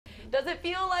Does it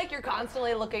feel like you're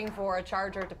constantly looking for a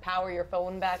charger to power your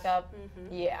phone back up?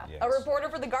 Yeah. Yes. A reporter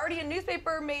for The Guardian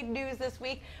newspaper made news this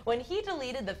week when he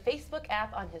deleted the Facebook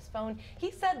app on his phone.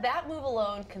 He said that move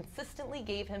alone consistently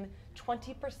gave him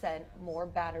 20% more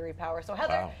battery power. So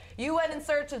Heather, you went in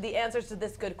search of the answers to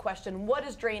this good question. What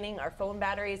is draining our phone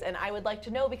batteries? And I would like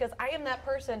to know, because I am that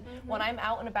person, when I'm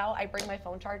out and about, I bring my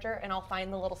phone charger and I'll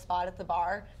find the little spot at the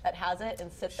bar that has it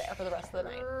and sit there for the rest of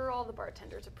the night. All the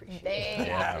bartenders appreciate it.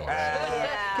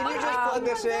 Can you just plug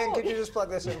this in? Could you just plug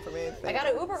this in for me? I got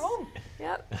an Uber home.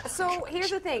 Yep. So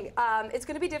here's the thing. It's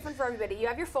going to be different for everybody. You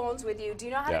have your phones with you. Do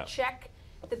you know how to check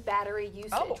the battery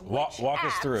usage? Walk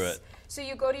us through it. So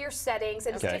you go to your settings,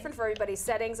 and it's different for everybody.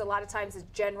 Settings, a lot of times, is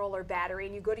general or battery,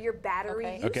 and you go to your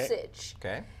battery usage.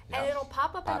 And it'll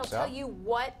pop up and it'll tell you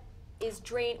what is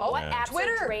what apps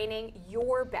are draining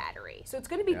your battery. So it's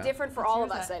going to be different for all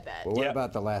of us, I bet. Well, what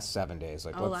about the last 7 days?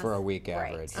 Like, look for a week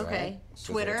average, right? Okay.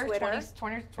 So Twitter.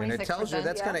 26%. And it tells you,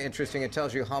 that's kind of interesting, it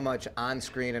tells you how much on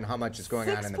screen and how much is going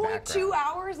on in the background. 6.2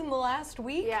 hours in the last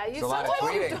week? Yeah,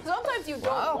 sometimes you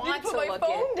don't want to put my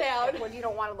phone down when you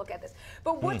don't want to look at this.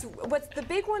 But what's the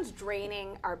big ones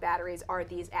draining our batteries are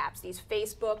these apps, these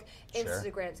Facebook,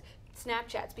 Instagrams,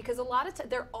 Snapchats, because a lot of times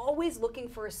they're always looking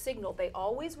for a signal. They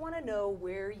always want to know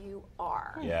where you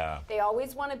are. Yeah. They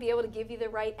always want to be able to give you the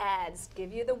right ads,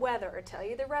 give you the weather, or tell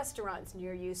you the restaurants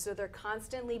near you. So they're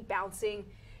constantly bouncing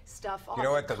stuff off. You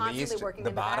know what?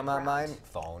 The bottom on mine,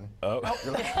 phone. Who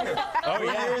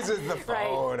uses the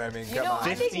phone? I mean, come on.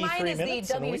 I think mine is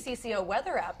the WCCO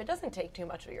weather app. It doesn't take too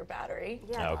much of your battery.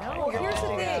 Yeah. Here's the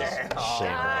thing.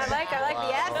 I like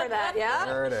the ad for that. Yeah.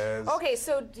 There it is. Okay,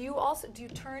 so do you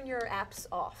turn your apps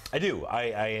off? I do.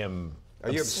 I am. Are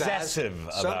you obsessive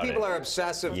about Some people are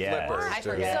obsessive flippers. I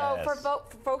forget. So for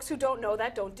folks who don't know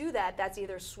that, don't do that. That's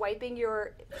either swiping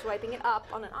it up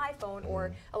on an iPhone,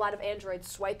 or a lot of Androids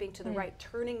swiping to the right,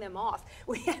 turning them off.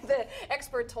 We had the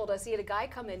expert told us, he had a guy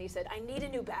come in, he said, I need a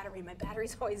new battery. My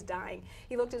battery's always dying.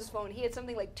 He looked at his phone. He had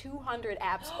something like 200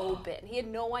 apps open. He had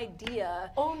no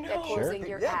idea that closing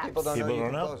your apps. People don't know you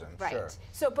can close them. Right. Sure.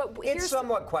 So, but it's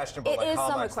somewhat questionable like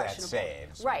how much that questionable.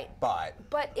 saves. Right. But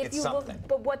if it's you something.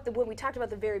 look, when we talked about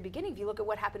the very beginning, if you look at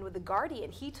what happened with The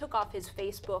Guardian, he took off his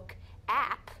Facebook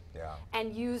app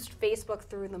and used Facebook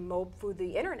through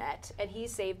the internet, and he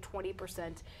saved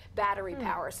 20% battery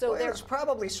power. So it's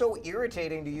probably so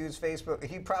irritating to use Facebook.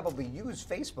 He probably used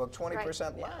Facebook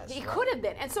 20% less. He could have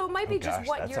been, and so it might be just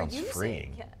what you're using.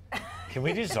 Freeing. Can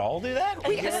we just all do that?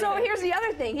 So here's the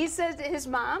other thing. He says his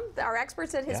mom, our expert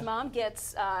said his mom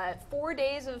gets 4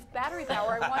 days of battery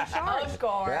power in one charge. Of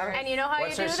course. And you know how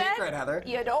What's you her do that? secret, Heather?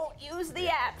 You don't use the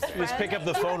apps. Just pick up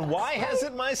the phone. Why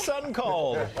hasn't my son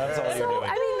called? That's all you're doing.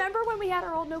 I mean, remember when we had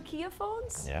our old Nokia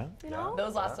phones? Yeah. You know?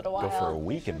 Those lasted a while. Go for a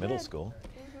week in middle school.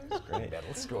 That's great.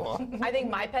 Middle school. I think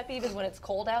my pet peeve is when it's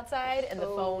cold outside and the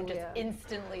phone just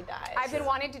instantly dies. I've been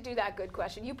wanting to do that good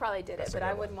question. You probably did it, but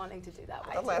I've been wanting to do that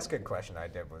one. The last good question I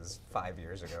did was 5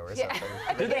 years ago or something.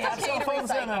 Did they have cell phones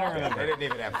then? I don't remember. They didn't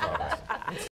even have phones.